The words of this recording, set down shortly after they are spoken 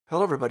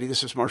Hello, everybody.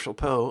 This is Marshall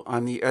Poe.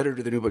 I'm the editor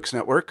of the New Books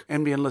Network.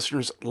 NBN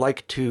listeners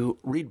like to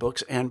read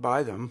books and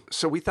buy them.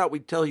 So we thought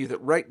we'd tell you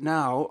that right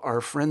now, our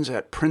friends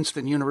at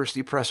Princeton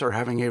University Press are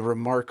having a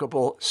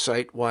remarkable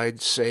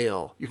site-wide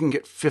sale. You can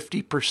get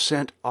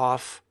 50%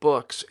 off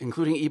books,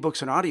 including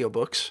ebooks and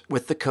audiobooks,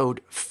 with the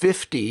code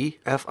 50,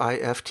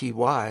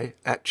 F-I-F-T-Y,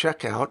 at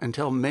checkout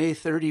until May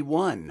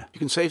 31. You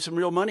can save some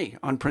real money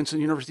on Princeton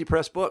University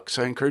Press books.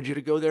 I encourage you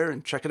to go there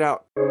and check it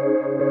out.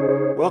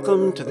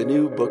 Welcome to the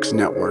New Books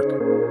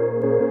Network.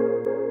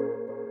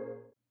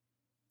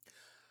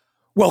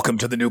 Welcome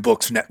to the New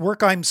Books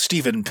Network. I'm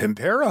Stephen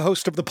Pimpare,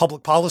 host of the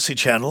Public Policy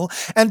Channel,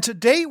 and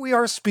today we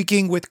are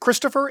speaking with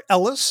Christopher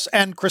Ellis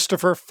and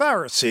Christopher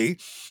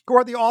Faracy, who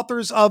are the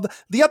authors of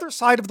The Other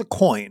Side of the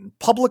Coin,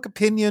 Public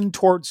Opinion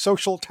Towards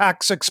Social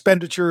Tax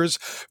Expenditures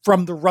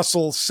from the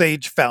Russell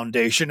Sage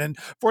Foundation. And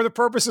for the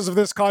purposes of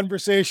this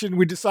conversation,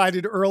 we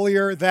decided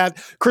earlier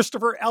that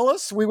Christopher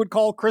Ellis we would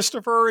call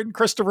Christopher, and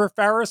Christopher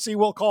Faracy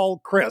we'll call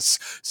Chris.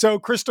 So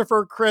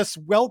Christopher, Chris,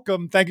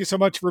 welcome. Thank you so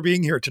much for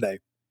being here today.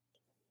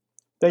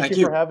 Thank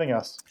you for having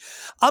us.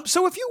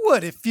 So if you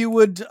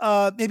would,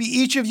 maybe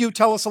each of you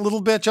tell us a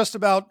little bit just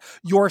about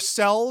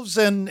yourselves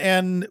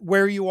and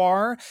where you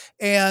are,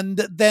 and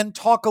then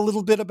talk a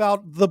little bit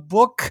about the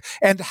book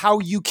and how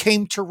you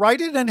came to write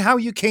it and how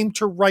you came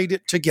to write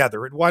it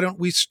together. And why don't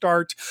we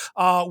start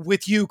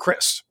with you,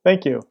 Chris?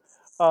 Thank you.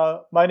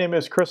 My name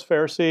is Chris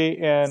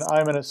Faracy, and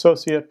I'm an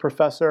associate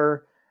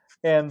professor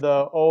and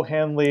the O.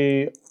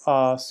 Hanley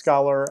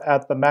Scholar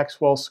at the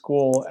Maxwell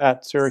School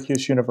at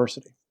Syracuse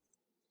University.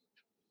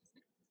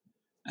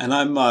 And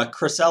I'm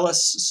Chris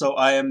Ellis. So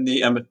I'm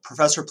a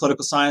professor of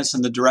political science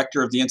and the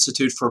director of the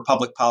Institute for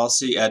Public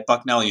Policy at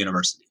Bucknell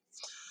University.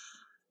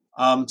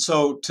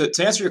 So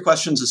to answer your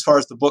questions as far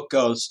as the book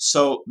goes,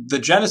 so the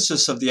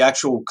genesis of the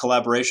actual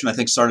collaboration, I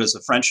think, started as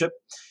a friendship.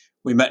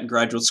 We met in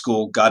graduate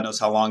school, God knows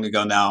how long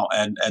ago now,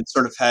 and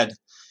sort of had,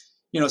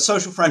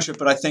 social friendship,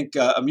 but I think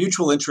a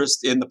mutual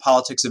interest in the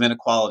politics of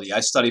inequality. I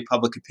study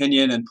public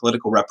opinion and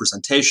political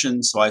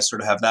representation, so I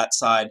sort of have that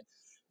side.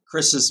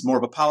 Chris is more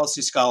of a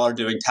policy scholar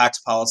doing tax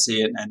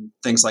policy and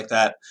things like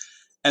that.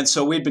 And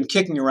so we'd been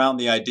kicking around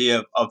the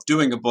idea of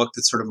doing a book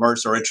that sort of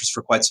merged our interests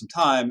for quite some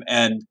time.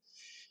 And,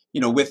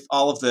 with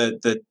all of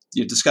the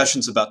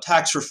discussions about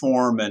tax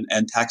reform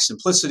and tax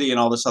simplicity and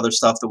all this other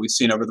stuff that we've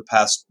seen over the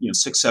past,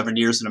 6-7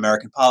 years in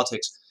American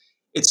politics,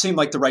 it seemed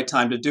like the right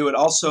time to do it.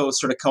 Also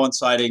sort of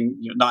coinciding,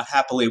 not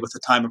happily with the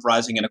time of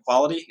rising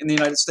inequality in the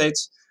United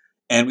States.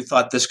 And we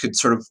thought this could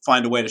sort of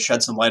find a way to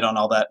shed some light on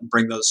all that and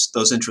bring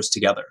those interests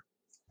together.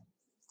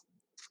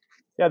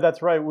 Yeah,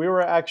 that's right. We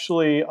were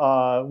actually,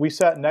 we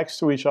sat next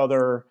to each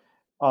other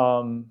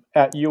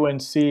at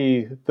UNC.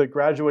 The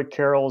graduate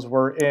carols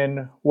were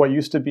in what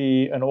used to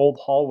be an old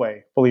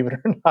hallway, believe it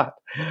or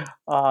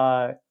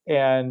not.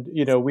 And,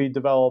 we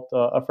developed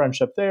a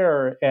friendship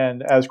there.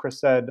 And as Chris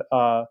said,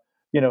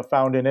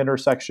 found an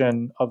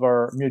intersection of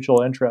our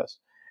mutual interests.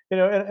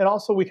 And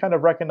also we kind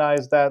of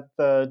recognized that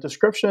the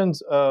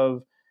descriptions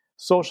of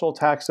social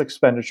tax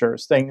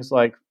expenditures, things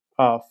like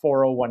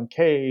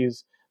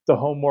 401ks, the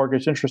home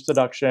mortgage interest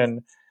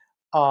deduction,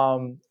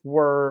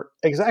 were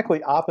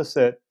exactly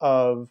opposite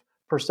of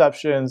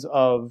perceptions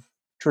of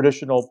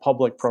traditional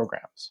public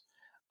programs.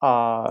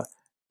 The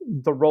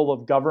role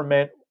of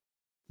government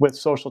with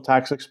social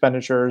tax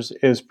expenditures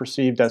is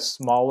perceived as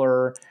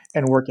smaller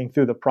and working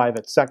through the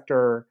private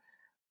sector.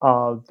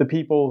 The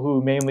people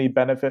who mainly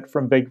benefit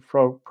from big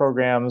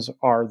programs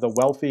are the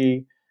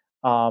wealthy,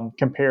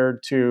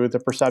 compared to the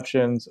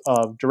perceptions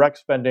of direct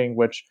spending,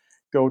 which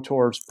go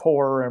towards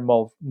poorer and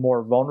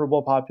more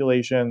vulnerable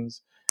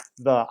populations.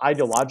 The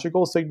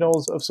ideological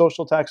signals of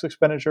social tax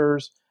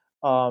expenditures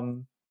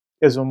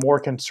is a more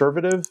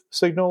conservative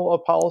signal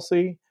of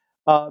policy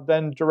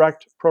than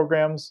direct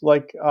programs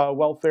like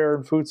welfare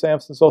and food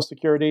stamps and Social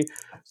Security.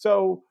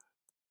 So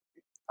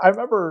I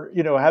remember,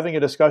 having a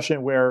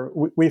discussion where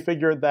we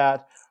figured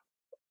that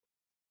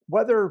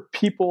whether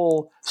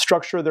people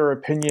structure their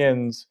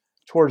opinions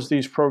towards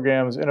these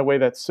programs in a way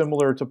that's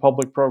similar to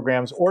public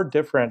programs or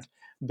different,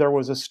 there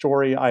was a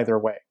story either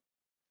way.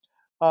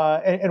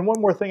 And one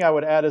more thing I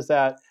would add is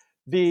that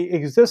the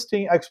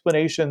existing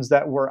explanations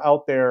that were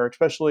out there,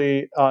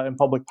 especially in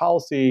public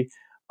policy,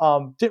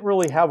 didn't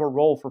really have a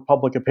role for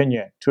public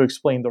opinion to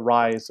explain the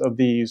rise of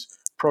these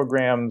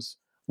programs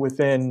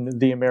within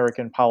the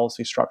American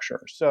policy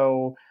structure.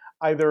 So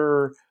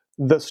either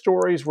the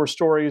stories were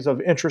stories of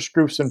interest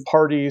groups and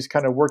parties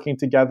kind of working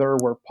together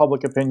where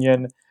public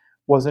opinion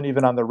wasn't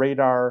even on the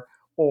radar,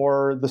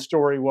 or the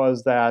story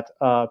was that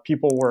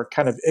people were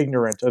kind of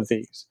ignorant of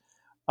these.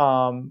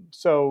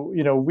 So,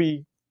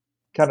 we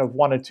kind of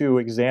wanted to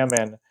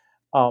examine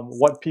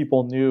what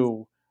people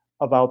knew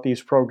about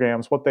these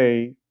programs, what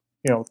they,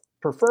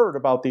 preferred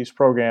about these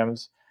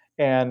programs,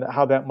 and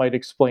how that might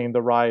explain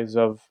the rise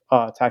of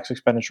tax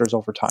expenditures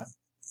over time.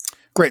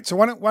 Great. So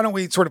why don't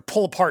we sort of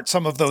pull apart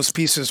some of those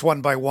pieces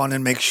one by one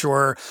and make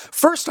sure,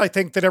 first, I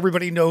think that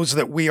everybody knows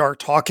that we are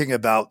talking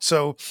about.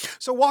 So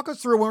walk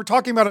us through, when we're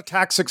talking about a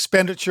tax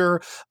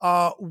expenditure,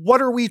 what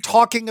are we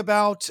talking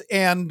about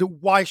and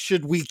why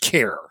should we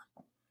care?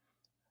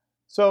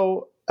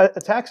 So a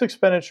tax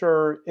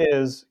expenditure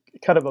is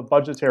kind of a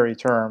budgetary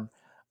term.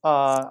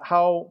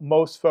 How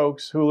most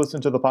folks who listen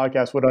to the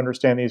podcast would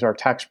understand these are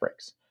tax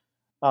breaks.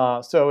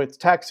 So it's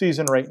tax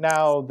season right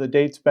now. The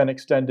date's been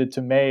extended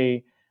to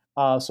May.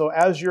 So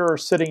as you're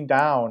sitting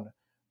down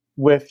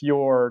with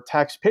your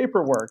tax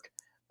paperwork,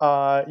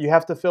 you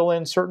have to fill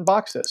in certain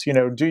boxes.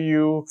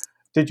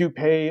 Did you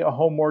pay a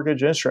home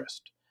mortgage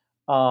interest?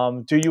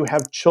 Do you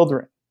have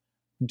children?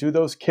 Do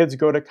those kids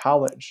go to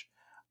college?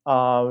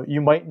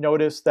 You might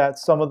notice that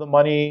some of the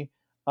money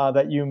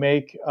that you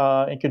make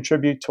and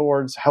contribute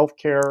towards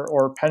healthcare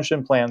or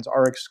pension plans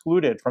are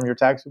excluded from your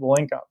taxable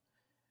income.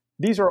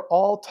 These are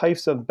all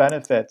types of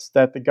benefits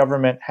that the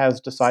government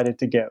has decided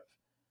to give.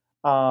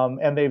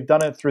 And they've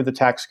done it through the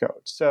tax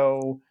code.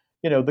 So,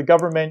 the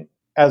government,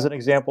 as an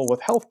example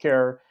with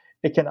healthcare,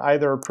 it can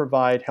either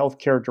provide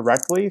healthcare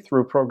directly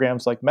through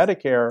programs like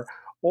Medicare,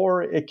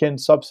 or it can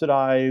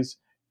subsidize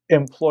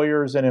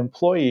employers and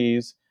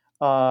employees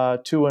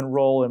to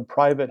enroll in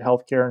private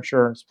healthcare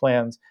insurance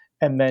plans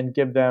and then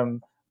give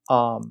them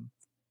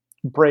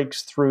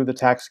breaks through the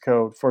tax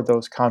code for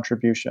those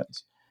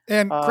contributions.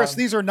 And Chris,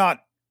 these are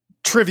not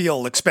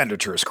trivial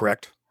expenditures,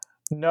 correct?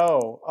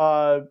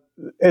 No,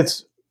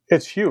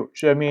 it's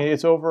huge. I mean,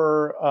 it's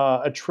over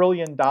 $1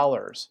 trillion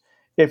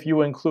if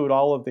you include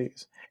all of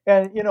these.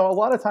 And a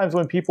lot of times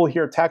when people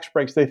hear tax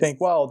breaks, they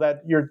think, well,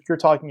 that you're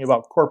talking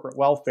about corporate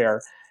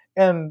welfare.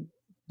 And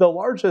the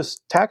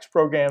largest tax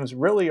programs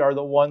really are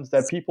the ones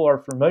that people are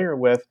familiar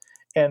with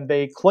and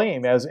they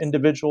claim as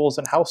individuals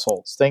and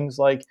households. Things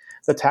like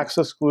the tax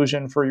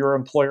exclusion for your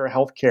employer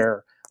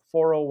healthcare,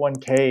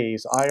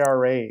 401ks,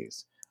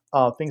 IRAs,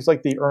 things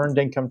like the earned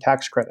income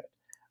tax credit.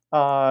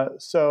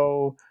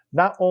 So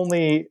not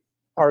only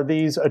are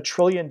these $1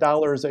 trillion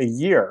a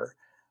year,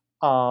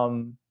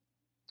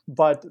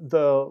 but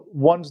the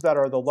ones that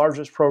are the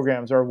largest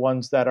programs are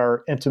ones that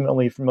are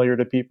intimately familiar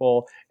to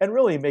people and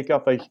really make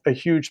up a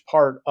huge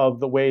part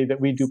of the way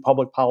that we do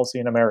public policy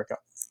in America.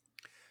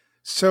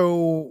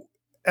 So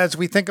as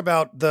we think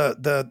about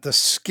the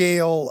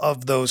scale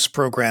of those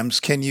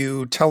programs, can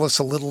you tell us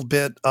a little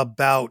bit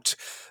about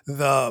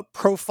the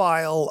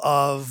profile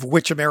of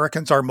which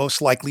Americans are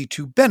most likely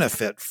to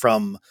benefit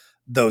from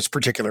those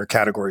particular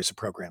categories of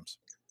programs?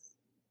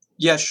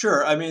 Yeah,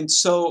 sure. I mean,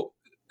 so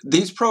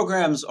these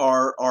programs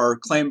are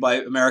claimed by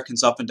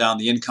Americans up and down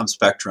the income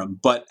spectrum.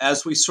 But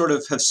as we sort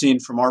of have seen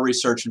from our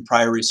research and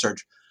prior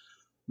research,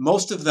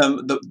 most of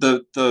them,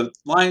 the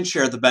lion's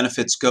share of the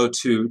benefits go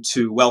to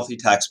wealthy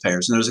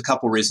taxpayers. And there's a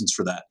couple reasons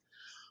for that.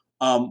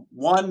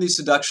 One, these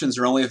deductions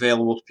are only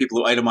available to people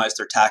who itemize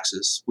their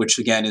taxes, which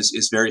again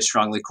is very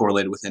strongly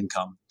correlated with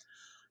income.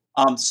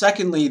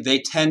 Secondly, they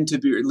tend to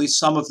be, or at least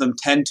some of them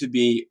tend to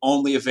be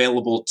only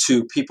available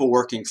to people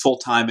working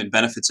full-time in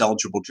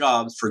benefits-eligible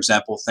jobs. For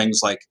example, things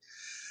like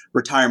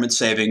retirement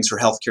savings or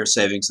healthcare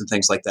savings and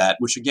things like that,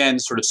 which again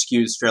sort of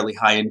skews fairly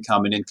high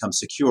income and income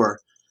secure.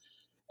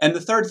 And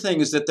the third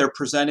thing is that they're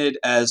presented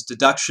as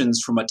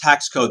deductions from a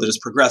tax code that is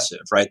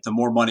progressive, right? The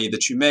more money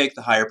that you make,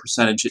 the higher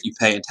percentage that you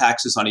pay in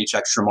taxes on each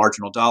extra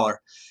marginal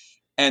dollar.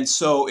 And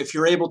so if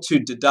you're able to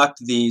deduct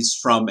these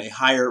from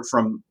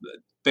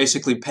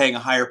basically paying a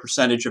higher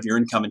percentage of your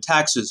income in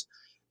taxes,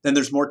 then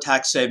there's more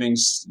tax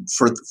savings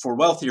for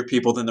wealthier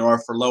people than there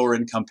are for lower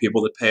income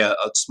people that pay a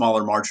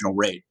smaller marginal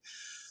rate.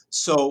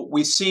 So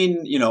we've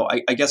seen,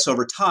 I guess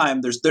over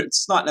time,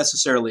 it's not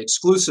necessarily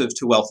exclusive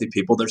to wealthy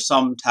people. There's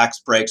some tax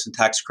breaks and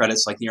tax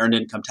credits like the earned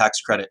income tax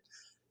credit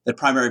that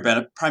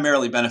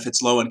primarily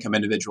benefits low income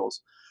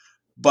individuals.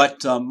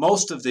 But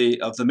most of the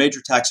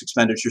major tax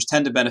expenditures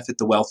tend to benefit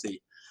the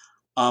wealthy.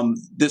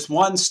 This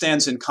one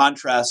stands in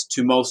contrast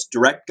to most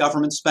direct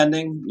government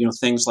spending,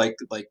 things like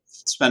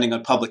spending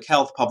on public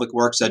health, public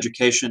works,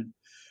 education,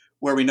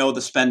 where we know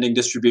the spending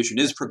distribution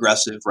is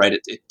progressive, right?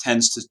 It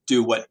tends to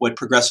do what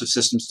progressive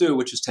systems do,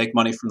 which is take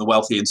money from the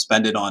wealthy and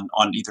spend it on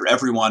either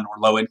everyone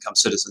or low-income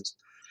citizens.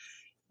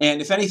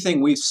 And if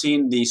anything, we've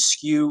seen the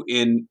skew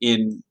in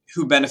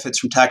who benefits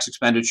from tax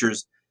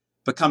expenditures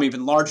become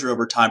even larger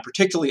over time,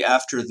 particularly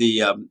after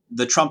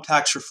the Trump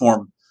tax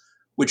reform,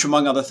 which,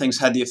 among other things,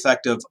 had the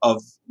effect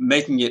of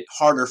making it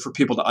harder for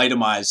people to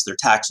itemize their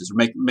taxes,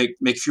 or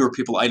make fewer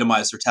people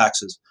itemize their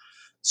taxes.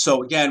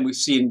 So again, we've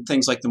seen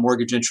things like the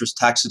mortgage interest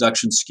tax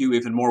deduction skew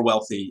even more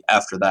wealthy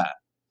after that.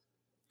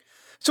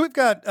 So we've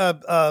got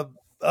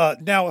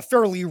now a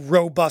fairly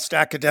robust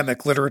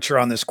academic literature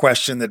on this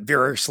question that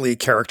variously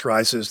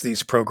characterizes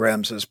these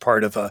programs as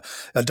part of a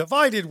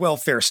divided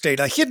welfare state,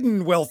 a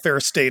hidden welfare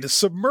state, a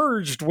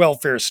submerged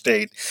welfare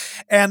state.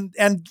 And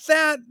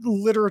that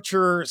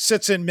literature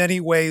sits in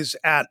many ways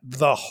at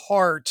the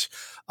heart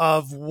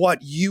of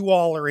what you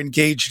all are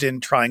engaged in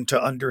trying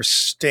to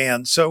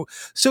understand. So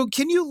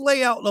can you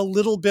lay out a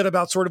little bit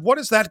about sort of what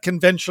is that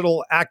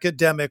conventional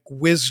academic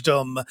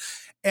wisdom,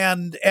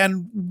 and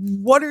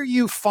what are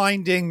you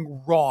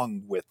finding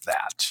wrong with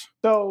that?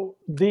 So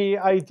the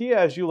idea,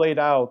 as you laid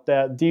out,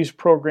 that these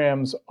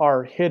programs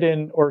are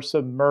hidden or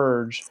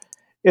submerged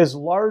is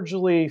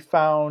largely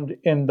found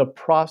in the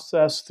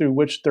process through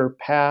which they're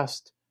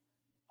passed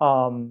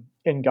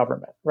in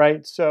government,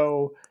 right?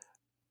 So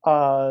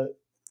uh,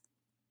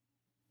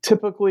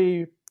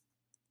 typically,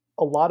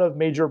 a lot of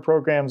major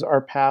programs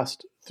are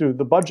passed through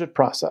the budget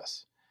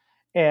process.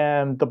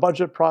 And the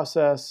budget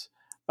process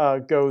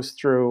goes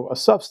through a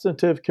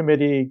substantive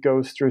committee,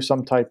 goes through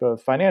some type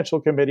of financial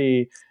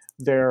committee.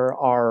 There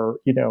are,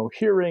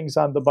 hearings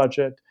on the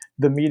budget.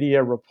 The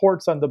media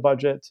reports on the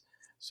budget.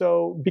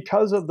 So,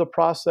 because of the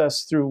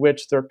process through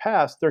which they're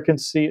passed,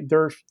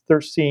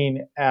 they're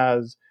seen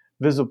as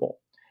visible.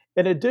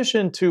 In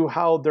addition to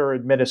how they're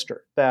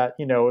administered, that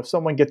if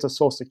someone gets a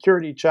Social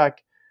Security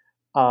check,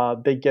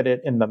 they get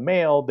it in the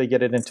mail, they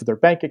get it into their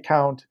bank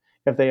account.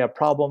 If they have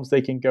problems,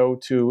 they can go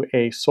to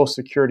a Social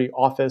Security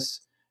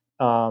office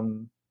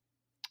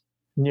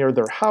near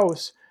their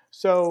house.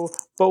 So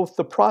both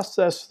the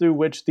process through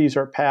which these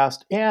are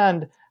passed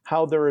and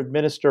how they're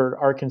administered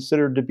are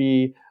considered to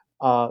be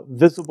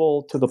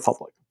visible to the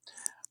public.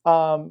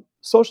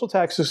 Social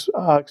tax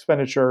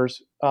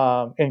expenditures,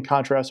 in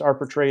contrast, are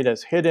portrayed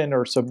as hidden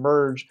or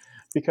submerged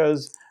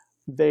because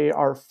they're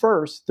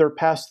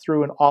passed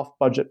through an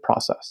off-budget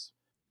process.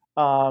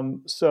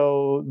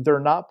 So they're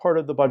not part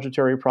of the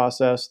budgetary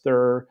process.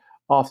 They're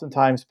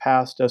oftentimes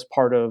passed as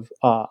part of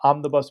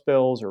omnibus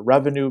bills or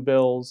revenue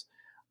bills.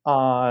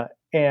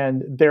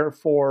 And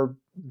therefore,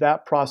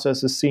 that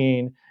process is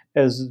seen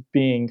as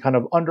being kind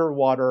of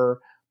underwater,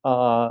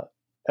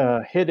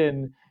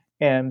 hidden,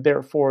 and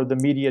therefore the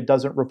media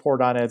doesn't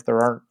report on it. There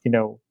aren't,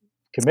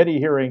 committee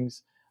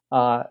hearings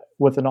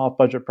with an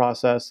off-budget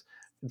process.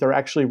 They're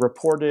actually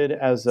reported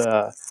as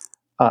a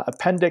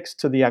appendix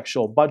to the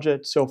actual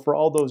budget. So for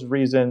all those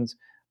reasons,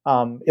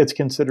 it's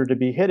considered to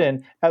be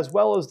hidden, as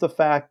well as the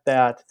fact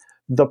that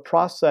the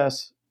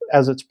process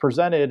as it's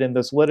presented in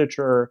this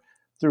literature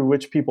through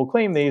which people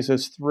claim these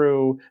is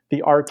through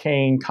the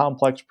arcane,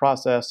 complex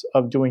process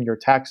of doing your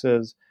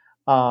taxes.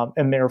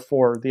 And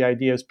therefore, the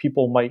idea is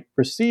people might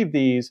receive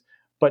these,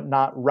 but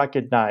not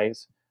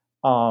recognize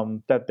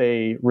that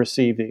they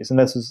receive these. And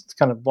this is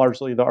kind of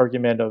largely the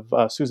argument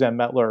of Suzanne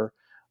Mettler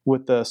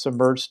with the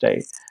submerged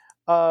state.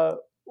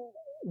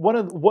 One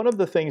of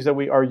the things that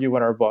we argue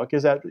in our book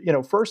is that,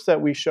 first,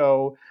 that we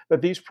show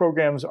that these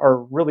programs are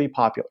really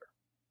popular,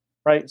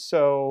 right?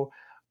 So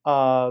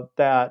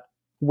that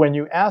when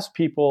you ask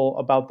people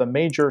about the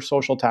major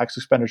social tax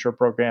expenditure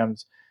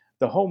programs,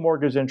 the home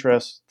mortgage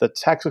interest, the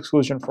tax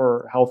exclusion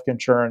for health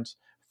insurance,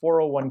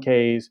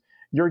 401ks,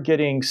 you're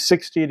getting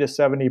 60 to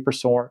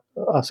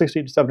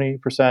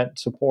 70%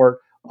 support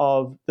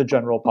of the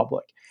general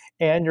public,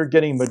 and you're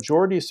getting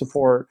majority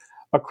support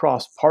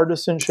across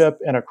partisanship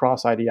and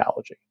across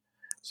ideology.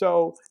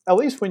 So at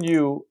least when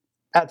you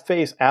at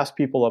face ask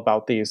people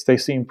about these, they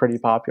seem pretty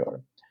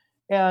popular.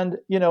 And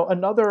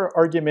another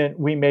argument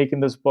we make in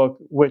this book,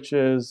 which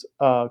is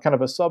kind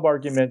of a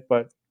sub-argument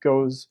but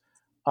goes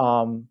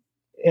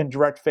in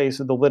direct face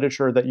of the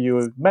literature that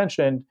you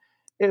mentioned,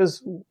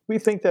 is we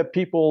think that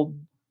people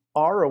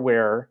are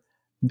aware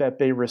that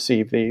they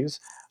receive these,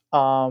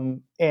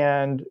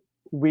 and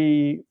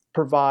we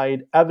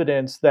provide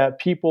evidence that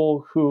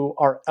people who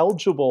are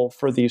eligible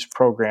for these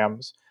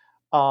programs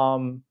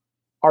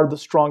are the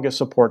strongest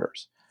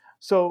supporters.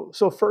 So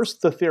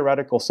first, the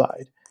theoretical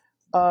side.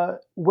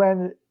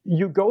 When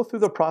you go through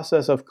the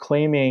process of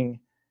claiming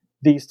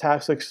these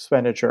tax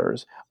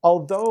expenditures,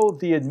 although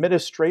the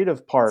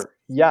administrative part,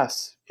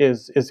 yes,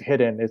 is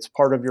hidden, it's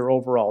part of your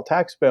overall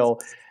tax bill,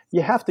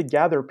 you have to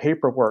gather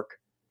paperwork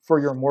for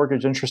your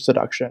mortgage interest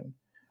deduction,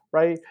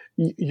 right?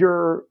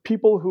 Your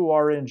people who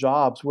are in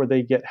jobs where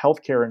they get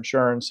healthcare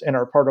insurance and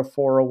are part of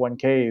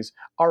 401ks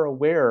are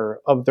aware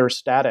of their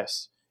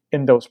status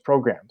in those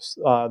programs.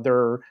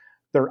 They're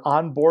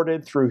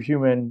onboarded through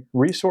human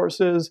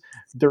resources.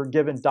 They're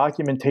given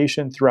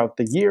documentation throughout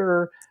the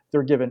year.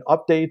 They're given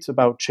updates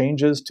about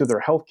changes to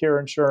their healthcare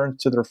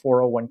insurance, to their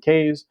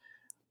 401ks.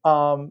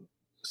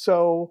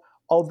 So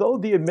although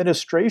the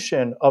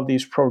administration of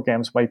these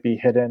programs might be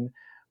hidden,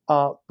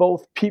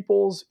 both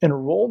people's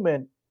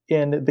enrollment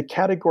in the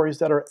categories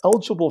that are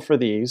eligible for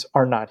these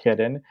are not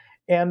hidden.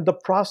 And the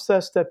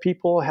process that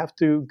people have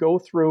to go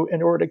through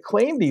in order to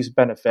claim these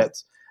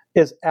benefits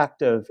is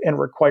active and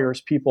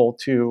requires people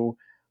to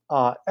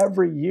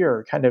every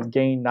year kind of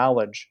gain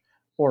knowledge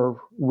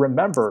or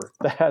remember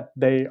that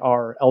they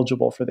are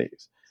eligible for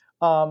these.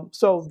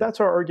 So that's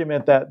our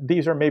argument, that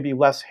these are maybe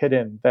less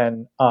hidden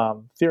than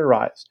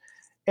theorized.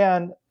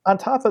 And on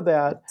top of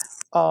that,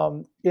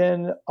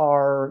 in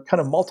our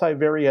kind of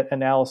multivariate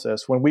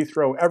analysis, when we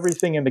throw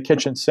everything in the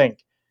kitchen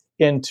sink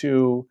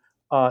into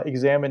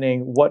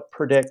examining what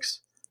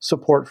predicts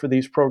support for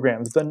these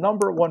programs, the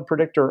number one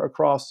predictor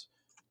across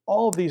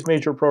all of these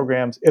major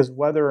programs is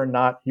whether or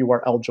not you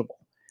are eligible.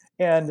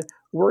 And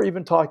we're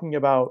even talking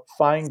about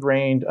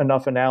fine-grained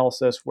enough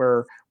analysis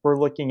where we're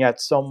looking at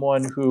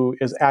someone who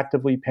is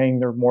actively paying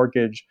their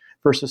mortgage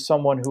versus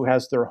someone who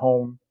has their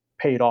home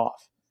paid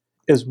off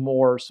is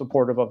more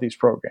supportive of these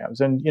programs.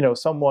 And,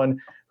 someone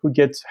who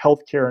gets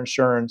healthcare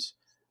insurance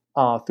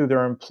through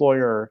their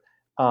employer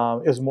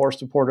is more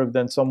supportive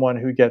than someone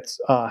who gets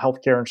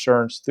healthcare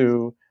insurance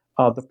through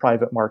the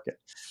private market.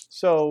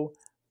 So,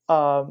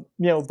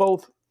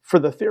 both for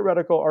the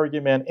theoretical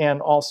argument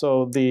and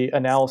also the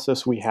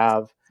analysis we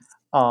have,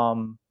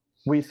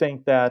 we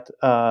think that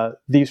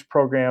these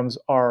programs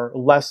are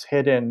less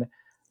hidden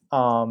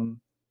than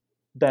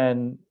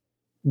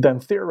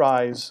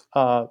theorized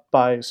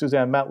by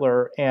Suzanne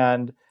Mettler,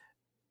 and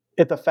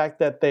the fact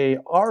that they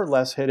are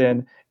less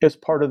hidden is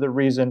part of the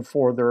reason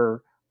for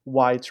their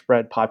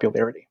widespread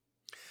popularity.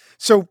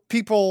 So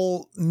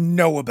people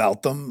know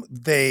about them,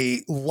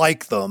 they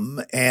like them,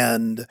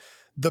 and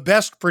the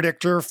best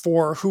predictor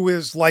for who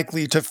is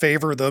likely to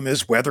favor them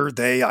is whether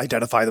they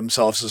identify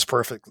themselves as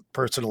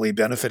personally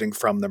benefiting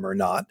from them or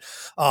not.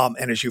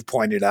 And as you've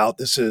pointed out,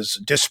 this is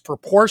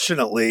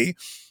disproportionately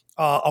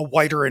a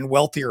whiter and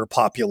wealthier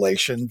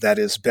population that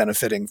is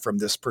benefiting from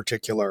this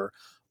particular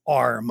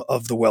arm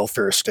of the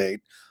welfare state.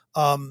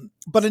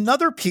 But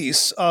another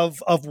piece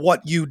of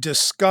what you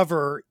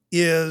discover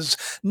is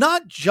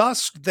not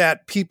just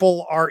that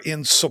people are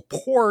in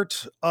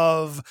support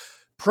of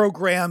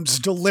programs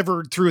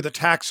delivered through the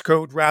tax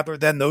code rather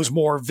than those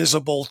more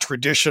visible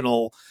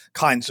traditional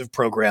kinds of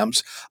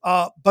programs,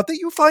 but that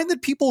you find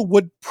that people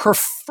would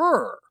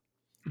prefer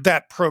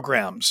that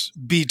programs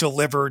be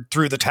delivered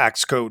through the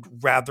tax code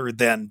rather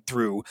than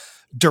through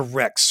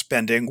direct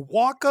spending.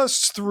 Walk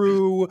us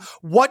through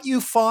what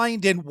you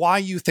find and why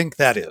you think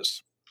that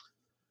is.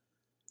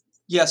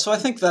 Yeah, so I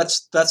think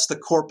that's the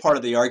core part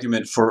of the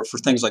argument for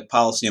things like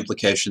policy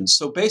implications.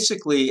 So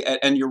basically,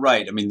 and you're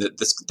right, I mean,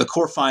 the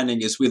core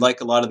finding is we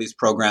like a lot of these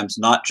programs,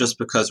 not just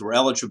because we're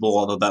eligible,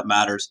 although that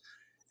matters,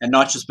 and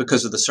not just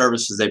because of the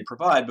services they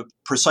provide, but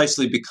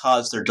precisely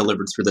because they're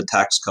delivered through the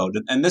tax code.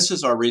 And this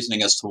is our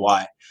reasoning as to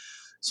why.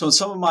 So in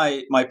some of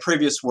my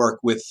previous work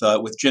with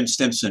Jim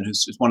Stimson,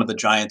 who's one of the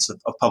giants of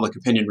public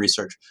opinion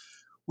research,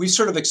 we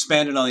sort of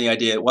expanded on the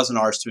idea, it wasn't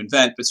ours to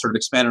invent, but sort of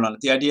expanded on it,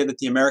 the idea that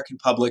the American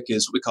public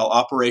is what we call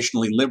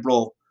operationally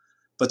liberal,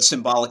 but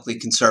symbolically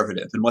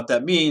conservative. And what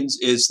that means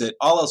is that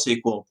all else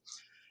equal,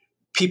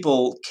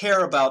 people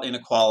care about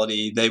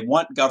inequality. They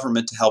want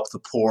government to help the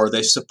poor.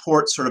 They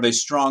support sort of a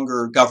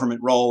stronger government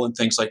role in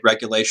things like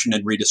regulation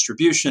and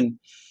redistribution.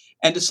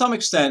 And to some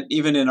extent,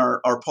 even in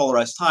our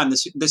polarized time,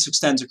 this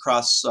extends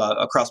across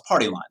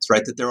party lines,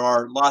 right? That there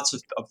are lots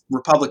of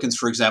Republicans,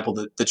 for example,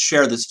 that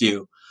share this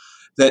view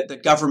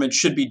that government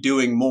should be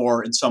doing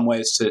more in some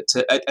ways to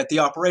at the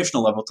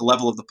operational level, at the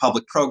level of the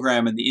public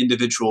program and the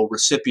individual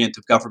recipient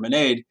of government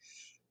aid,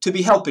 to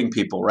be helping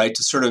people, right?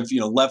 To sort of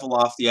level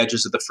off the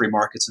edges of the free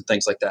markets and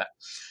things like that.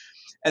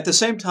 At the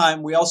same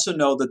time, we also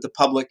know that the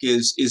public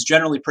is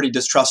generally pretty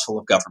distrustful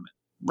of government,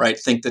 right?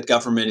 Think that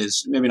government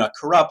is maybe not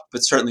corrupt, but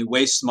certainly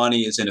wastes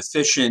money, is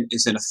inefficient,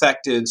 is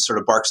ineffective, sort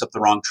of barks up the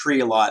wrong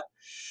tree a lot.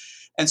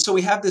 And so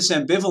we have this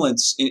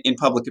ambivalence in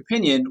public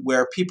opinion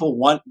where people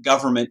want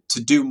government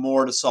to do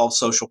more to solve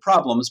social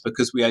problems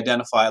because we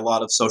identify a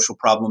lot of social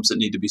problems that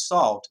need to be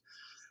solved.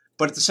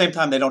 But at the same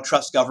time, they don't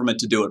trust government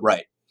to do it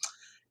right.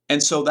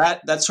 And so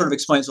that sort of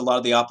explains a lot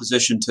of the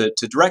opposition to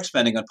direct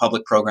spending on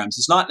public programs.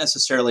 It's not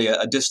necessarily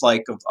a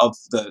dislike of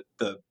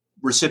the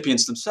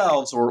recipients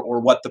themselves or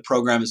what the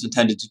program is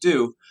intended to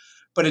do,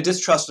 but a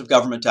distrust of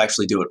government to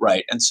actually do it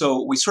right. And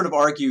so we sort of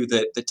argue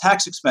that the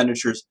tax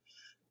expenditures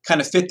kind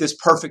of fit this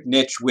perfect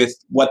niche with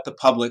where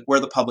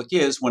the public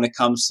is when it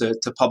comes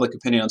to public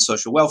opinion on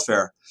social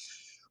welfare,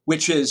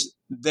 which is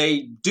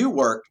they do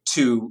work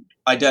to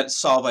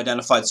solve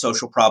identified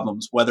social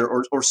problems,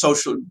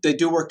 they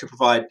do work to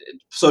provide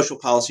social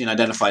policy in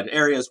identified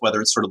areas, whether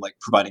it's sort of like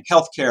providing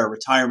healthcare,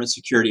 retirement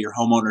security, or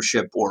home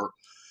ownership, or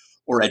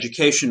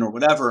education, or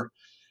whatever.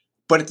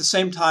 But at the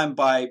same time,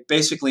 by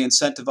basically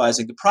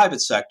incentivizing the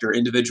private sector,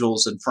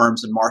 individuals and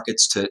firms and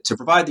markets to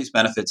provide these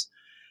benefits,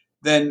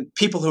 then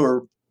people who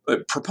are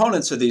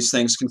proponents of these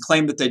things can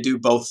claim that they do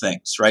both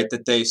things, right?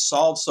 That they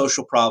solve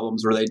social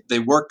problems or they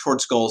work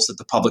towards goals that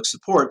the public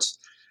supports,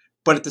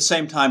 but at the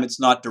same time, it's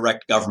not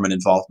direct government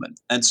involvement.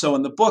 And so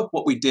in the book,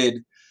 what we did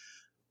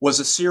was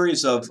a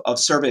series of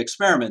survey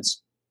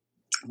experiments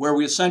where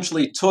we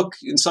essentially took,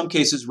 in some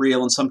cases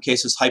real, in some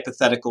cases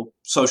hypothetical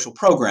social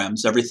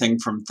programs, everything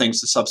from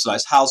things to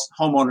subsidize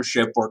home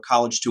ownership or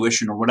college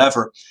tuition or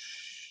whatever,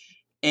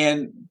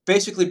 and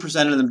basically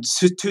presented them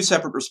to two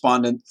separate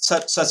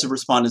sets of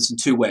respondents in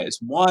two ways.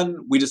 One,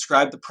 we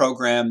described the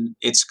program,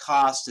 its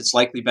cost, its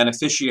likely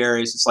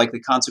beneficiaries, its likely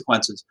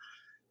consequences,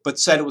 but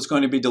said it was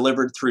going to be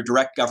delivered through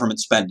direct government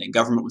spending.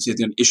 Government was either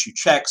going to issue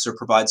checks or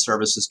provide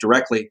services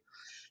directly.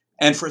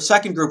 And for a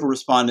second group of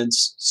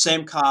respondents,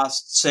 same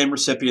cost, same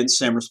recipients,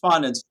 same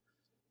respondents,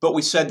 but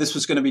we said this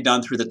was going to be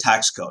done through the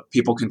tax code.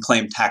 People can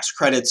claim tax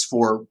credits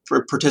for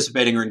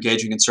participating or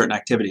engaging in certain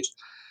activities.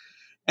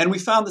 And we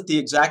found that the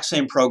exact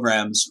same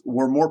programs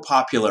were more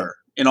popular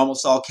in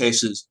almost all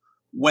cases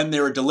when they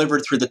were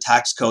delivered through the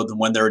tax code than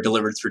when they were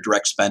delivered through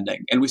direct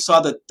spending. And we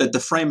saw that the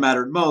frame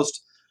mattered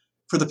most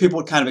for the people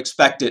who kind of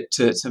expect it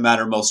to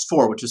matter most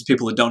for, which is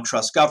people who don't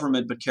trust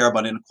government but care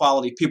about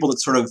inequality, people that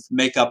sort of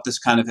make up this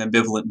kind of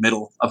ambivalent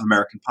middle of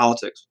American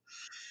politics.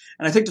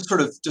 And I think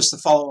just to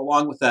follow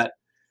along with that,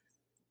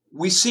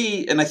 we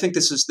see, and I think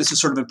this is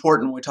sort of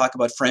important when we talk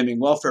about framing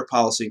welfare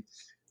policy,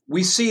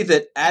 we see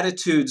that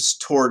attitudes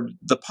toward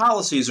the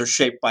policies are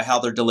shaped by how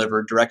they're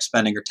delivered, direct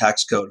spending or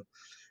tax code.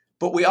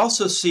 But we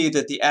also see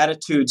that the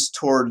attitudes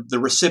toward the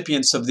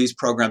recipients of these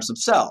programs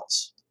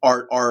themselves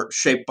are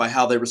shaped by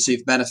how they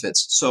receive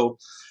benefits. So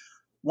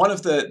one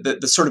of the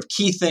sort of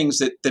key things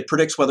that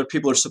predicts whether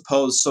people are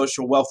supposed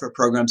social welfare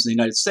programs in the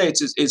United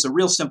States is a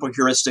real simple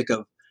heuristic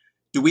of,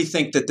 do we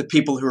think that the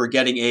people who are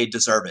getting aid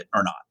deserve it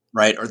or not,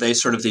 right? Are they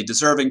sort of the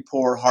deserving,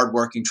 poor,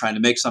 hardworking, trying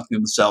to make something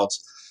of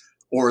themselves?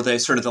 Or are they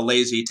sort of the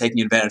lazy,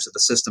 taking advantage of the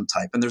system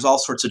type? And there's all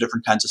sorts of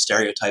different kinds of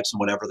stereotypes and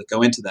whatever that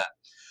go into that.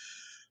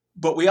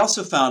 But we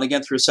also found,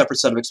 again, through a separate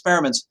set of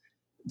experiments,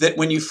 that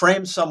when you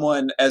frame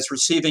someone as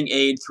receiving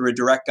aid through a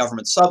direct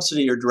government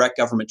subsidy or direct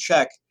government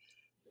check,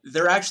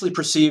 they're actually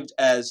perceived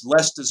as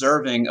less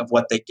deserving of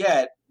what they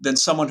get than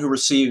someone who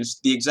receives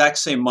the exact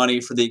same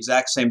money for the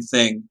exact same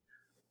thing,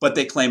 but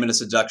they claim it as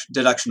a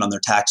deduction on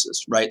their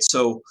taxes, right?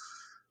 So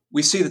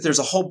we see that there's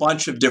a whole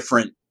bunch of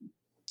different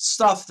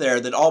stuff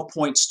there that all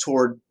points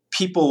toward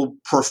people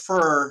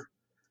prefer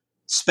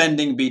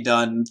spending be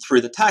done through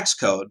the tax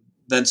code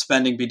than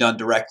spending be done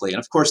directly. And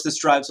of course, this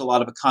drives a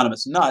lot of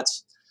economists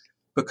nuts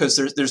because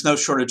there's no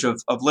shortage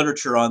of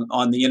literature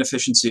on the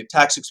inefficiency of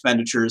tax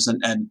expenditures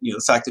and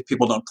the fact that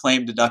people don't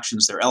claim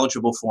deductions they're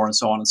eligible for and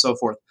so on and so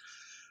forth.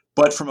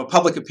 But from a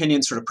public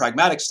opinion sort of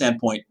pragmatic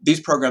standpoint, these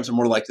programs are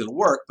more likely to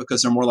work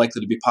because they're more likely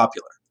to be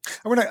popular.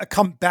 I want to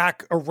come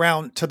back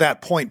around to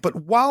that point,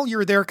 but while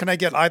you're there, can I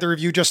get either of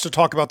you just to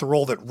talk about the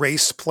role that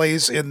race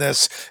plays in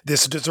this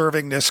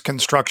deservingness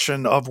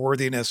construction of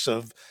worthiness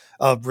of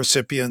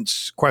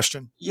recipients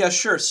question? Yeah,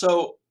 sure.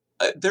 So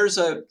there's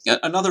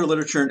another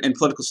literature in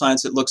political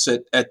science that looks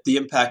at the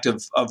impact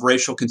of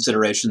racial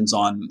considerations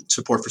on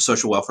support for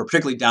social welfare,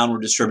 particularly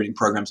downward distributing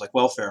programs like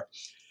welfare.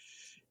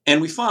 And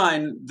we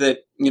find that,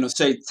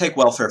 say, take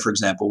welfare, for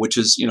example, which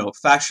is,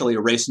 factually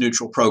a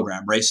race-neutral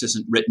program. Race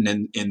isn't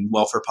written in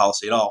welfare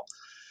policy at all.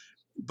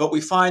 But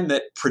we find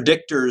that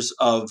predictors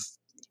of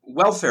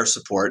welfare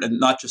support, and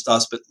not just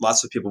us, but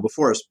lots of people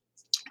before us,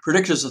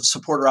 predictors of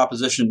support or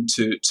opposition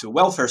to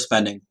welfare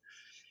spending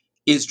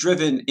is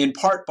driven in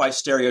part by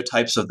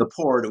stereotypes of the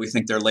poor. Do we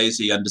think they're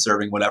lazy,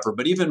 undeserving, whatever,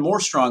 but even more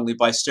strongly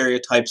by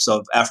stereotypes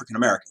of African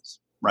Americans,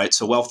 right?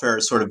 So welfare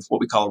is sort of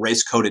what we call a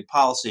race-coded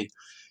policy,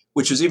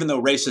 which is, even though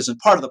race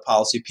isn't part of the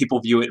policy, people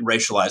view it in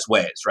racialized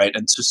ways, right?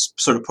 And to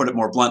sort of put it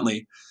more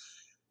bluntly,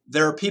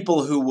 there are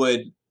people who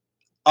would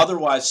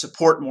otherwise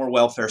support more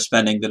welfare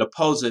spending that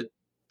oppose it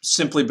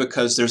simply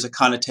because there's a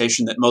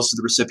connotation that most of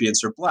the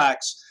recipients are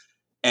blacks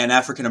and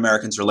African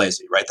Americans are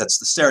lazy, right? That's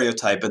the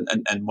stereotype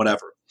and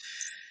whatever.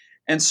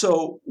 And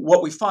so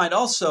what we find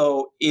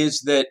also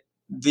is that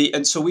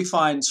so we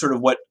find sort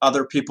of what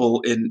other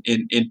people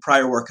in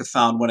prior work have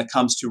found when it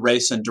comes to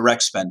race and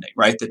direct spending,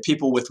 right? That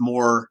people with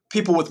more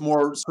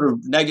sort of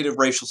negative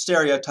racial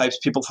stereotypes,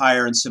 people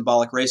higher in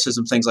symbolic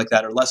racism, things like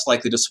that, are less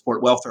likely to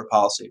support welfare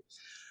policy.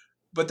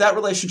 But that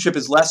relationship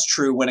is less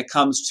true when it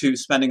comes to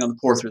spending on the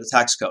poor through the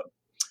tax code.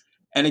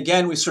 And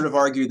again, we sort of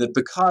argue that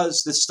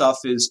because this stuff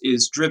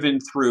is driven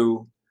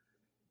through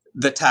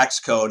the tax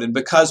code, and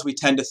because we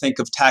tend to think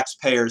of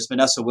taxpayers,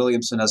 Vanessa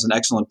Williamson has an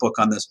excellent book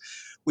on this,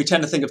 we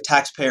tend to think of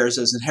taxpayers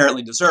as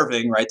inherently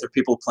deserving, right? They're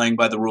people playing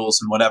by the rules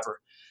and whatever.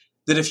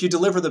 That if you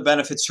deliver the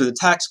benefits through the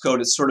tax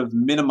code, it sort of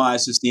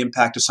minimizes the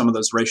impact of some of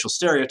those racial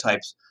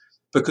stereotypes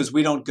because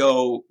we don't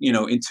go,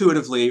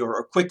 intuitively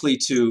or quickly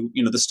to,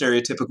 the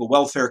stereotypical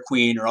welfare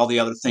queen or all the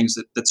other things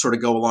that sort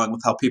of go along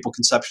with how people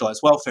conceptualize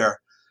welfare.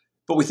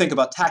 But we think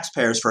about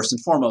taxpayers first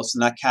and foremost,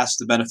 and that casts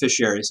the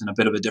beneficiaries in a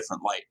bit of a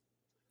different light.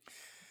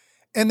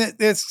 And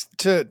it's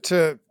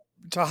to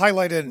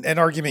highlight an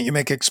argument you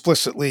make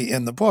explicitly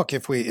in the book,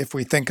 if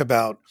we think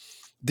about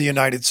the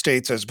United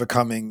States as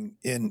becoming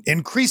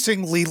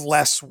increasingly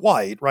less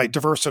white, right,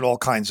 diverse in all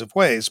kinds of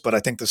ways, but I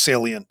think the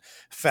salient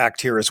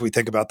fact here, as we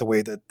think about the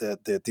way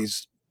that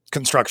these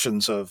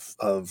constructions of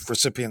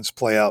recipients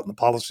play out and the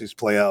policies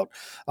play out,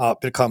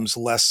 becomes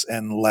less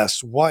and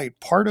less white.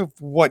 Part of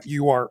what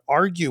you are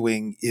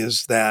arguing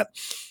is that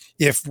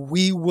if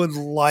we would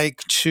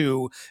like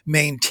to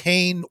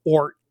maintain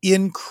or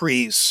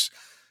increase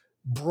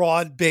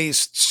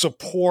broad-based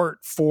support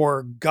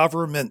for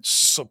government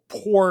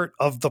support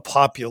of the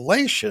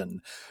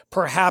population,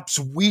 perhaps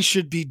we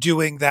should be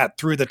doing that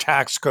through the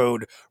tax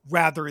code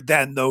rather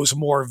than those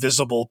more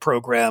visible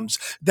programs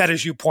that,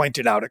 as you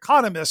pointed out,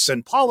 economists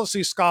and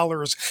policy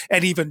scholars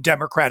and even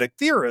democratic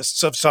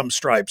theorists of some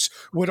stripes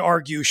would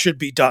argue should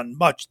be done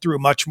through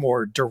much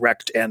more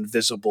direct and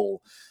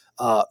visible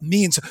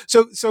means.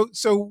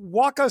 So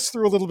walk us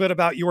through a little bit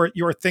about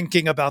your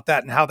thinking about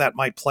that and how that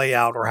might play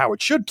out or how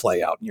it should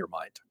play out in your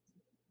mind.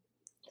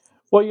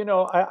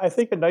 Well, I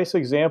think a nice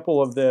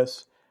example of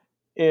this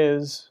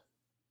is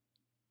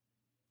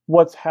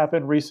what's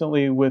happened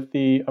recently with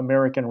the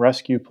American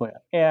Rescue Plan.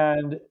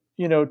 And,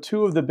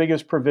 two of the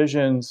biggest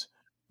provisions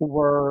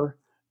were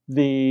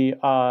the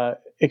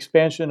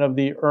expansion of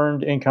the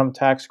earned income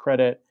tax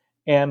credit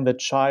and the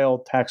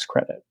child tax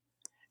credit.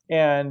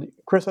 And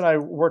Chris and I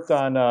worked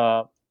on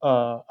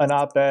an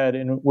op-ed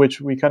in which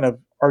we kind of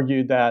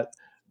argued that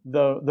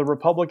the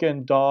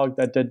Republican dog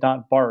that did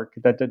not bark,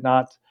 that did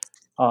not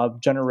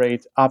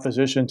generate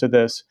opposition to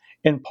this,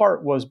 in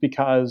part was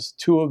because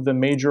two of the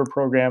major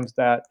programs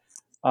that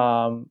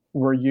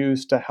were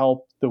used to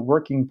help the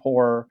working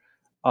poor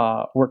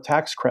were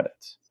tax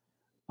credits.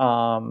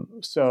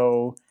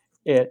 So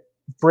it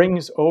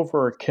brings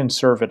over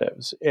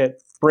conservatives.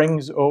 It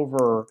brings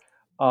over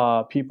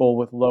people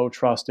with low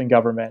trust in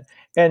government.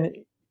 And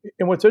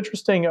what's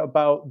interesting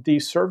about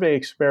these survey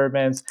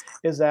experiments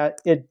is that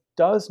it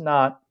does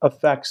not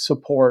affect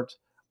support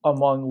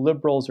among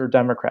liberals or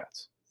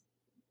Democrats,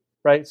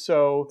 right?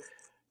 So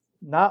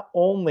not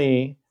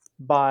only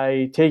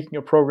by taking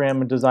a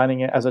program and designing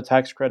it as a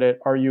tax credit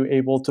are you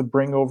able to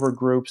bring over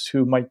groups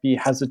who might be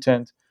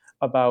hesitant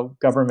about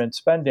government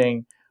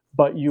spending,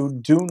 but you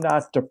do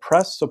not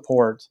depress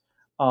support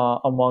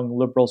among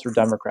liberals or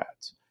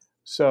Democrats.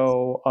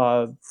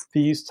 So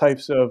these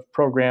types of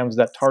programs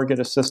that target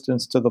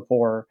assistance to the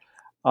poor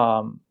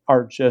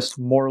are just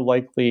more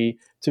likely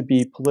to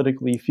be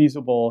politically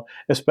feasible,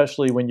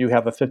 especially when you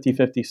have a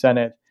 50-50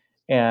 Senate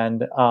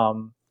and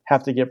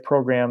have to get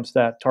programs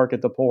that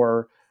target the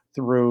poor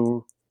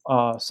through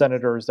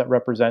senators that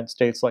represent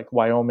states like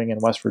Wyoming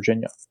and West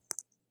Virginia.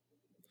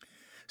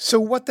 So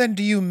what then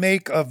do you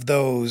make of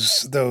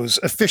those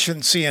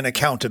efficiency and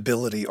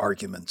accountability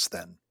arguments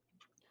then?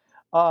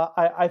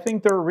 I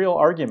think they're real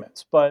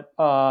arguments, but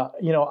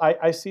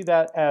I see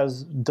that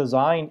as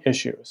design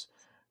issues.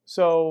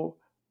 So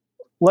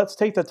let's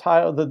take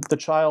the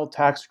child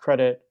tax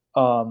credit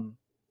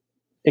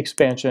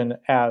expansion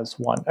as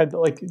one.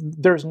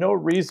 There's no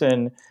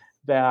reason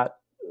that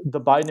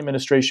the Biden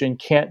administration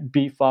can't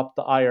beef up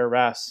the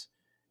IRS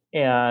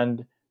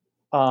and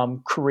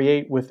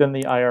create within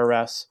the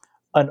IRS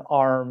an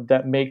arm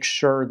that makes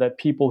sure that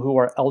people who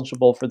are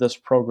eligible for this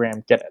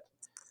program get it.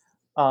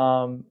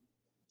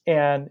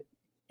 And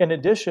in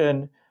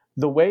addition,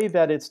 the way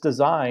that it's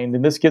designed,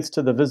 and this gets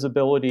to the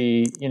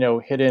visibility,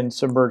 hidden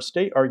submerged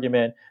state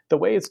argument, the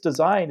way it's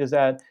designed is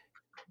that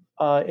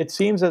it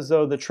seems as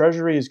though the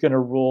Treasury is going to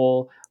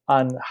rule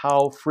on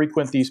how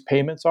frequent these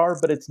payments are,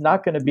 but it's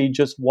not going to be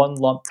just one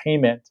lump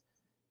payment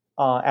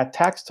at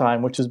tax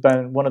time, which has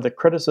been one of the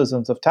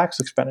criticisms of tax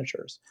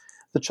expenditures.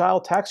 The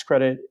child tax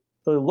credit,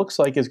 it looks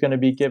like, is going to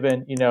be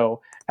given,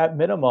 at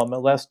minimum,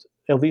 at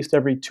least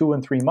every 2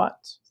 and 3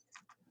 months,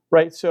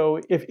 right?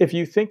 So if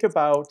you think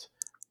about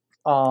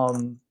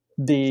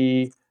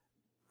the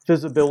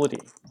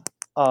visibility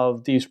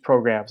of these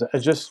programs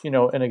as just,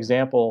 an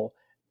example,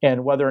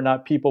 and whether or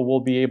not people will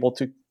be able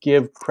to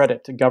give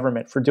credit to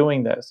government for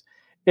doing this.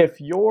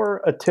 If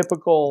you're a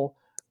typical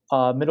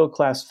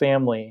middle-class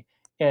family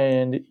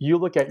and you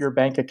look at your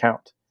bank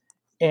account,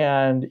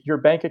 and your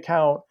bank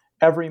account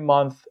every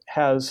month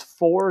has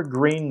 4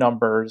 green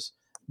numbers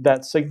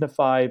that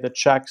signify the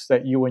checks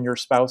that you and your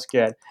spouse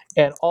get,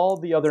 and all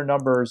the other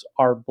numbers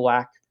are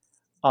black,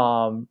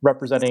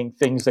 representing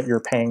things that you're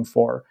paying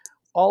for.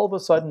 All of a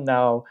sudden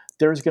now,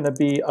 there's going to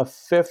be a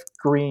 5th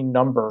green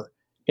number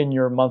in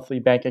your monthly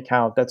bank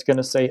account that's going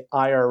to say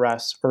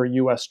IRS or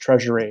U.S.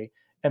 Treasury,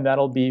 and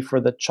that'll be for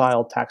the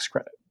child tax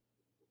credit,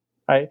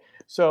 right?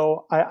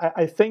 So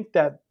I think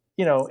that,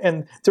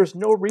 and there's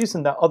no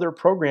reason that other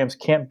programs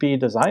can't be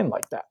designed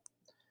like that.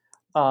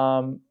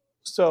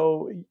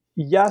 So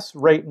yes,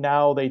 right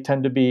now they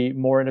tend to be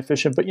more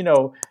inefficient, but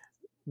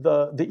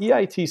the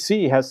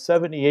EITC has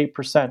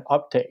 78%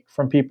 uptake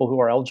from people who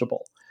are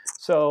eligible.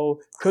 So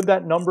could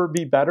that number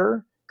be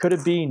better? Could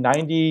it be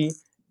 98%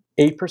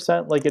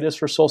 like it is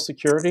for Social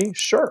Security?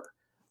 Sure.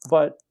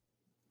 But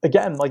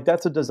again,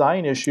 that's a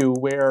design issue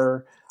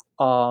where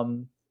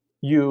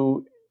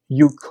you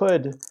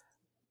could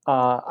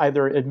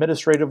either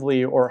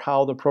administratively or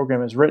how the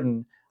program is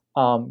written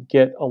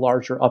get a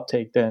larger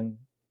uptake than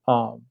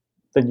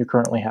you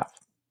currently have.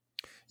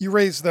 You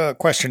raise the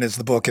question as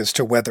the book as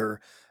to whether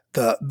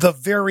the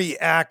very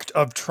act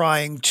of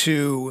trying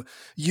to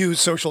use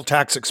social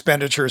tax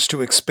expenditures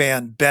to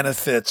expand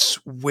benefits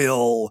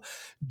will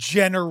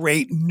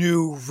generate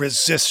new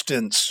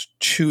resistance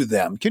to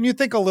them. Can you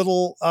think a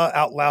little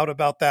out loud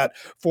about that?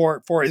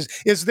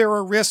 Is there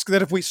a risk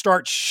that if we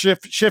start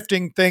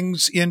shifting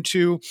things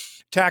into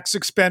tax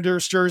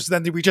expenditures,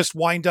 then we just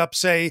wind up,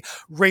 say,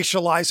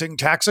 racializing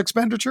tax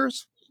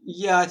expenditures?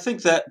 Yeah, I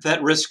think that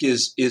risk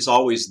is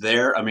always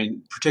there. I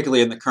mean,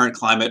 particularly in the current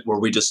climate where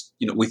we just,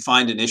 we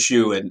find an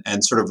issue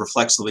and sort of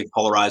reflexively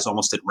polarize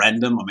almost at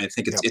random. I mean, I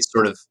think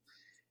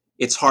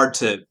it's hard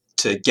to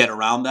get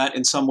around that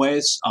in some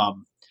ways.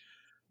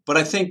 But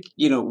I think,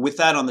 with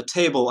that on the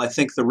table, I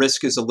think the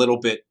risk is a little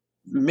bit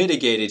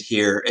mitigated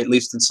here, at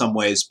least in some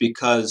ways,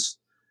 because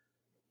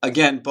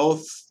again,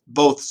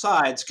 both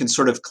sides can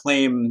sort of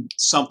claim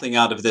something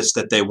out of this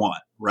that they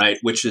want, right?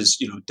 Which is,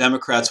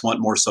 Democrats want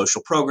more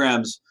social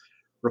programs,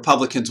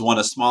 Republicans want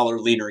a smaller,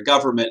 leaner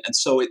government, and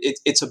so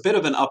it's a bit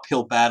of an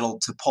uphill battle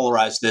to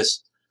polarize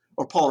this,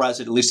 or polarize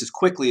it at least as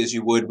quickly as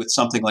you would with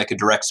something like a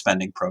direct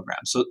spending program.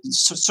 So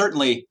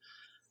certainly,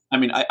 I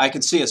mean, I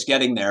could see us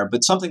getting there,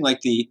 but something like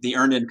the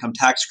earned income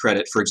tax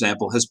credit, for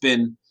example, has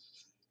been,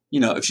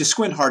 if you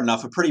squint hard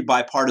enough, a pretty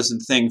bipartisan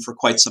thing for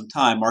quite some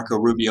time. Marco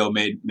Rubio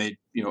made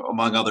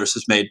among others,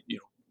 has made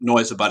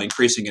noise about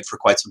increasing it for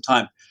quite some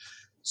time.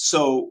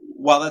 So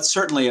while that's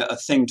certainly a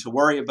thing to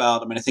worry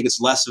about, I mean, I think it's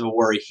less of a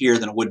worry here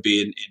than it would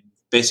be in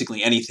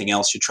basically anything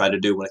else you try to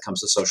do when it comes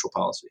to social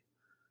policy.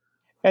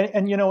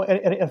 And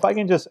if I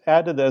can just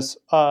add to this,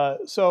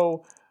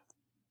 so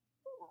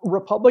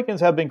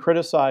Republicans have been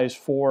criticized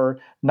for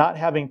not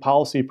having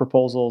policy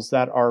proposals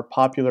that are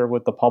popular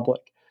with the public.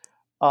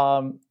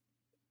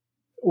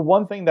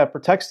 One thing that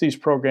protects these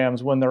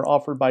programs when they're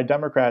offered by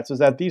Democrats is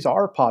that these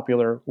are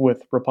popular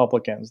with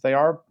Republicans. They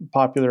are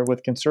popular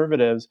with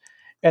conservatives.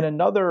 And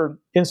another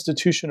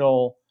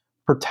institutional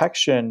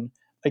protection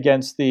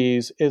against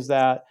these is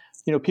that,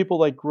 people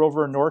like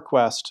Grover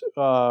Norquist,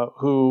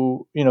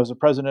 who, is the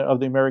president of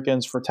the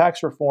Americans for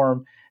Tax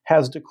Reform,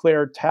 has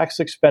declared tax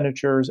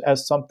expenditures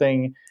as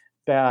something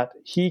that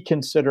he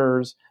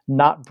considers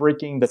not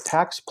breaking the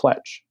tax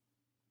pledge,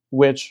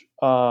 which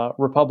many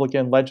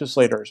Republican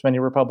legislators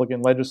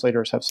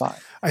have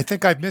signed. I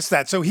think I've missed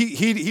that. So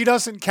he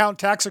doesn't count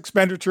tax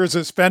expenditures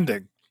as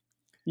spending.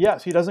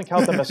 Yes, he doesn't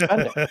count them as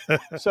spending.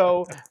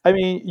 So, I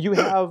mean, you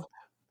have,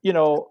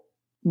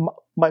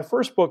 my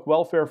first book,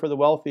 Welfare for the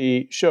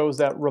Wealthy, shows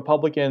that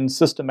Republicans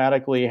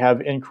systematically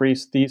have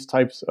increased these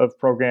types of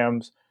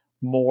programs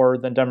more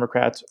than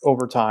Democrats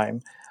over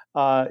time.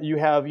 You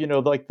have,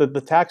 like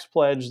the tax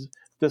pledge,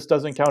 this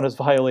doesn't count as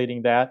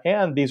violating that.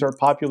 And these are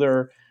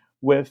popular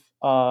with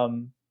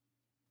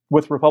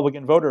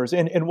Republican voters.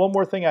 And one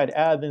more thing I'd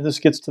add, and this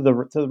gets to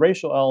the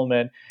racial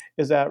element,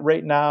 is that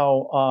right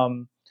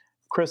now,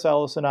 Chris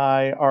Ellis and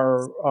I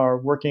are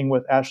working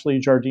with Ashley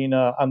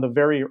Jardina on the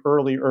very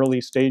early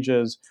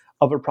stages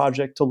of a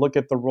project to look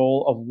at the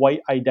role of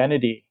white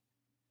identity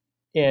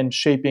in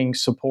shaping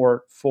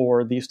support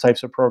for these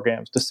types of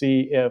programs, to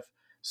see if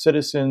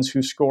citizens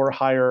who score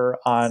higher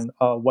on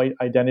white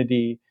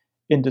identity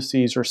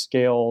indices or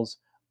scales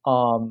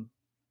are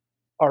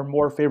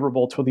more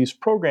favorable to these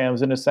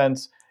programs in a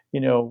sense,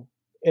 and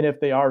if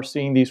they are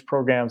seeing these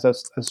programs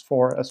as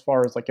far as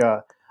like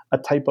a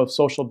type of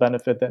social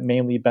benefit that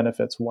mainly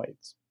benefits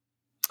whites.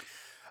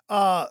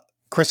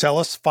 Chris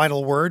Ellis,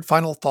 final word,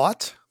 final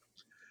thought?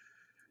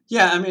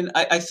 Yeah, I mean,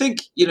 I think,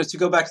 to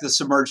go back to the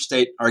submerged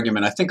state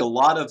argument, I think a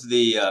lot of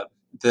the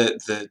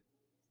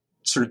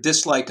sort of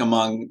dislike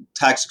among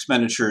tax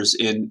expenditures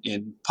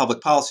in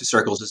public policy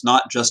circles is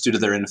not just due to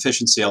their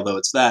inefficiency, although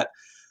it's that,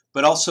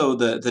 but also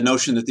the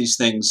notion that these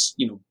things,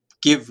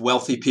 give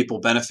wealthy people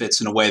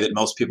benefits in a way that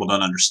most people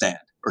don't understand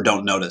or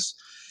don't notice.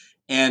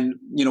 And,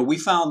 we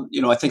found,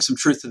 I think some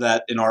truth to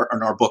that in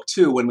our book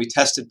too, when we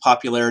tested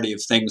popularity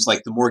of things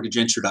like the mortgage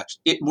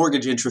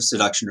interest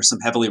deduction or some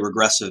heavily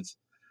regressive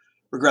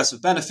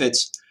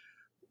benefits.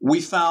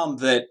 We found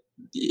that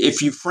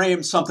if you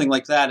frame something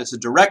like that as a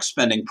direct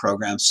spending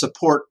program,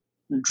 support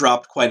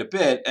dropped quite a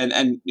bit, and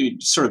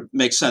it sort of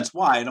makes sense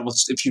why. And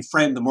almost, if you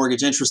frame the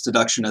mortgage interest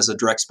deduction as a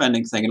direct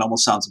spending thing, it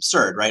almost sounds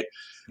absurd, right?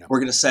 Yeah. We're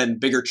going to send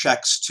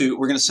checks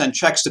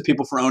to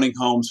people for owning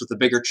homes, with the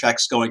bigger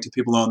checks going to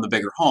people who own the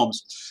bigger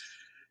homes.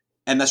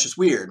 And that's just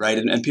weird, right?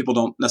 And people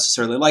don't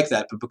necessarily like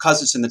that, but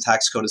because it's in the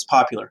tax code, it's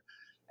popular.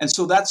 And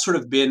so that's sort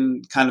of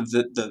been kind of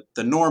the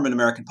norm in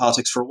American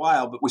politics for a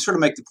while, but we sort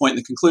of make the point in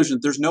the conclusion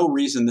that there's no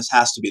reason this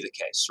has to be the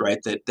case, right?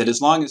 That as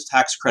long as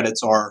tax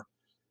credits are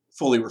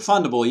fully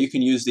refundable, you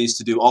can use these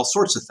to do all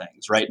sorts of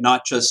things, right?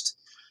 Not just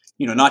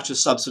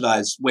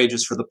subsidize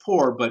wages for the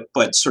poor,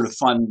 but sort of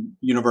fund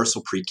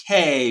universal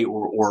pre-K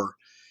or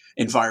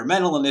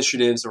environmental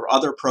initiatives or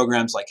other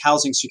programs like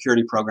housing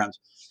security programs.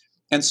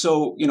 And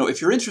so, if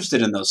you're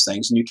interested in those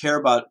things and you care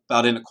about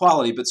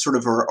inequality, but sort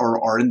of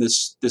are in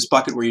this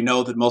bucket where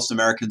that most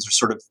Americans are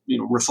sort of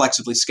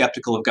reflexively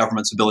skeptical of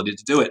government's ability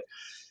to do it,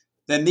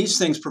 then these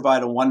things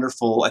provide a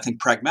wonderful, I think,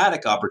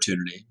 pragmatic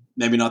opportunity,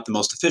 maybe not the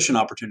most efficient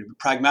opportunity, but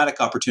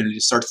pragmatic opportunity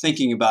to start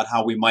thinking about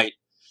how we might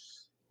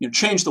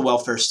change the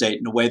welfare state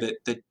in a way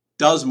that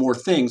does more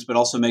things, but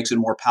also makes it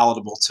more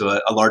palatable to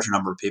a larger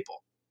number of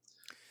people.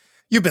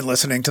 You've been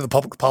listening to the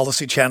Public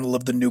Policy Channel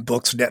of the New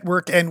Books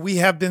Network, and we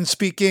have been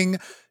speaking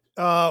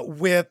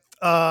with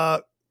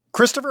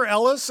Christopher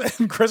Ellis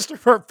and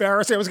Christopher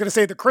Faracy. I was going to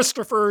say the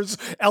Christophers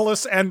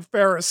Ellis and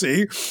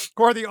Faracy,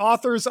 who are the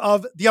authors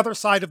of The Other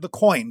Side of the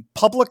Coin,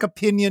 Public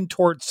Opinion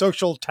Toward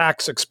Social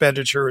Tax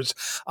Expenditures,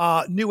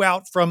 new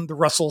out from the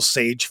Russell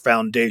Sage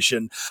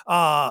Foundation.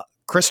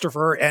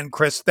 Christopher and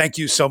Chris, thank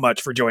you so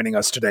much for joining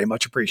us today.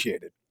 Much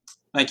appreciated.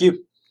 Thank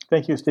you.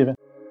 Thank you, Stephen.